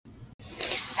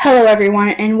Hello, everyone,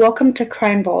 and welcome to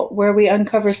Crime Vault, where we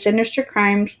uncover sinister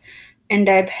crimes and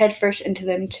dive headfirst into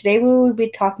them. Today, we will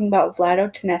be talking about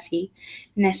Vlado Tedeschi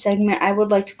in a segment I would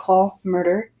like to call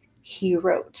Murder, He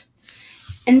Wrote.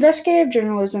 Investigative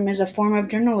journalism is a form of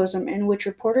journalism in which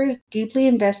reporters deeply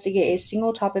investigate a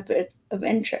single topic of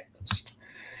interest,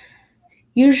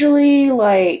 usually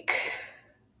like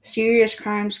serious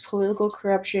crimes, political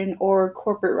corruption, or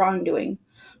corporate wrongdoing.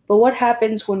 But what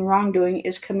happens when wrongdoing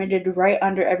is committed right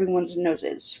under everyone's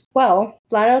noses? Well,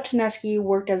 Vlado Tedeschi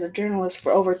worked as a journalist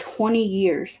for over 20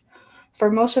 years. For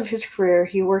most of his career,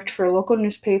 he worked for local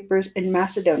newspapers in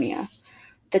Macedonia.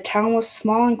 The town was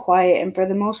small and quiet, and for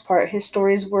the most part, his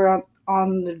stories were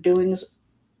on the doings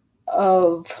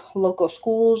of local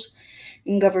schools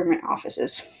and government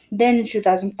offices. Then in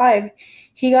 2005,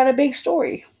 he got a big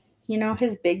story.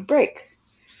 His big break.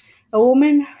 A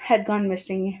woman had gone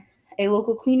missing. A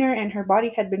local cleaner and her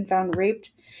body had been found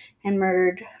raped and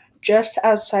murdered just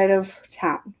outside of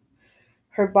town.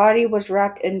 Her body was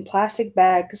wrapped in plastic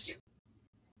bags.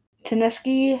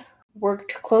 Tedeschi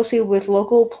worked closely with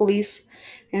local police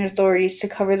and authorities to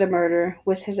cover the murder,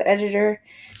 with his editor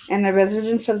and the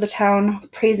residents of the town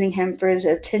praising him for his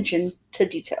attention to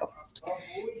detail.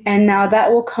 And now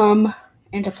that will come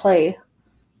into play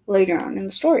later on in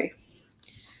the story.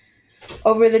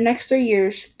 Over the next 3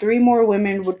 years, 3 more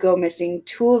women would go missing,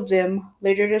 2 of them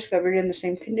later discovered in the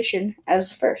same condition as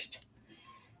the first.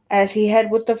 As he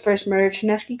had with the first murder,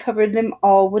 Tedeschi covered them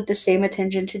all with the same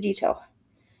attention to detail,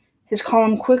 his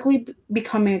column quickly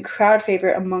becoming a crowd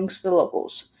favorite amongst the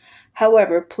locals.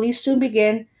 However, police soon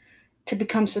began to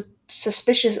become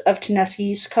suspicious of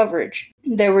Tedeschi's coverage.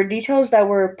 There were details that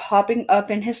were popping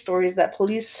up in his stories that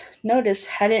police noticed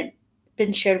hadn't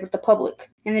been shared with the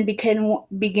public, and they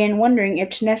began wondering if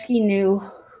Tedeschi knew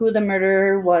who the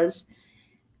murderer was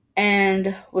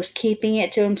and was keeping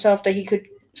it to himself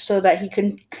so that he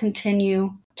could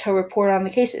continue to report on the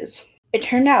cases. It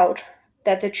turned out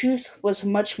that the truth was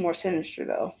much more sinister,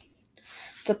 though.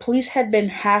 The police had been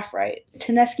half right.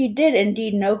 Tedeschi did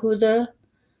indeed know who the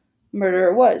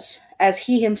murderer was, as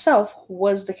he himself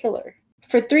was the killer.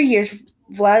 For 3 years,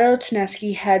 Vlado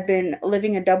Tedeschi had been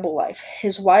living a double life.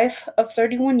 His wife of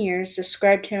 31 years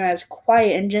described him as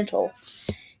quiet and gentle,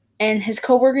 and his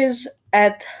co-workers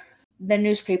at the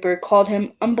newspaper called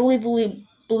him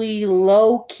unbelievably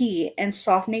low-key and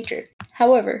soft-natured.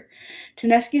 However,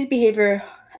 Tedeschi's behavior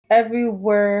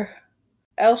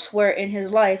elsewhere in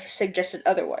his life suggested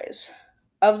otherwise.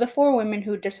 Of the 4 women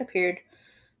who disappeared,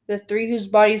 the 3 whose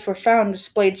bodies were found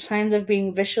displayed signs of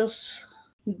being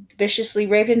viciously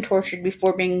raped and tortured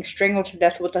before being strangled to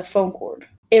death with a phone cord.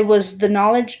 It was the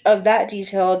knowledge of that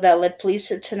detail that led police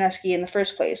to Tedeschi in the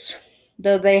first place.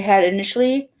 Though they had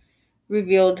initially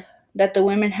revealed that the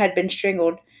women had been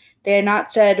strangled, they had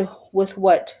not said with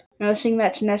what. Noticing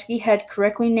that Tedeschi had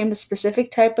correctly named the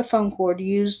specific type of phone cord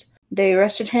used, they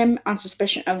arrested him on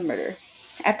suspicion of murder.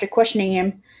 After questioning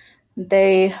him,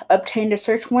 they obtained a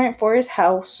search warrant for his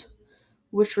house,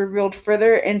 which revealed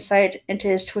further insight into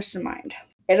his twisted mind.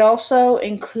 It also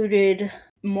included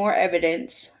more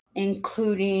evidence,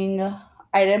 including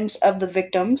items of the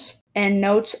victims and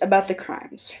notes about the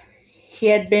crimes. He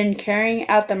had been carrying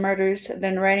out the murders,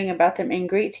 then writing about them in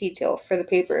great detail for the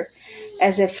paper,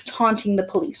 as if taunting the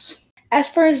police. As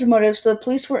for his motives, the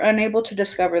police were unable to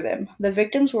discover them. The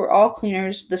victims were all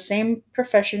cleaners, the same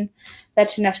profession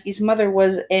that Tedeschi's mother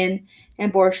was in,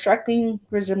 and bore a striking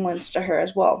resemblance to her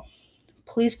as well.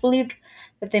 Police believed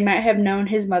that they might have known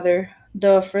his mother,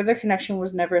 though a further connection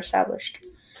was never established.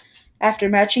 After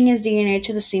matching his DNA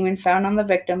to the semen found on the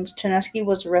victims, Tedeschi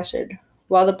was arrested.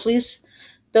 While the police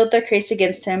built their case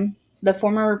against him, the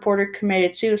former reporter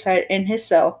committed suicide in his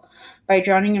cell by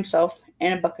drowning himself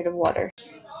in a bucket of water.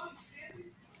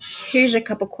 Here's a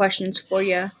couple questions for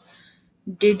you.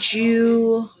 Did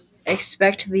you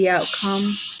expect the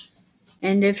outcome?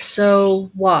 And if so,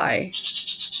 why?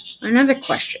 Another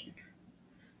question.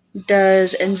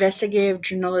 Does investigative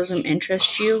journalism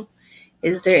interest you?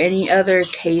 Is there any other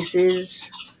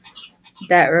cases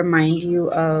that remind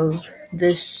you of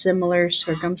the similar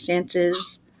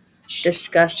circumstances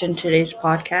discussed in today's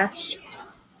podcast?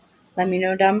 Let me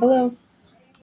know down below.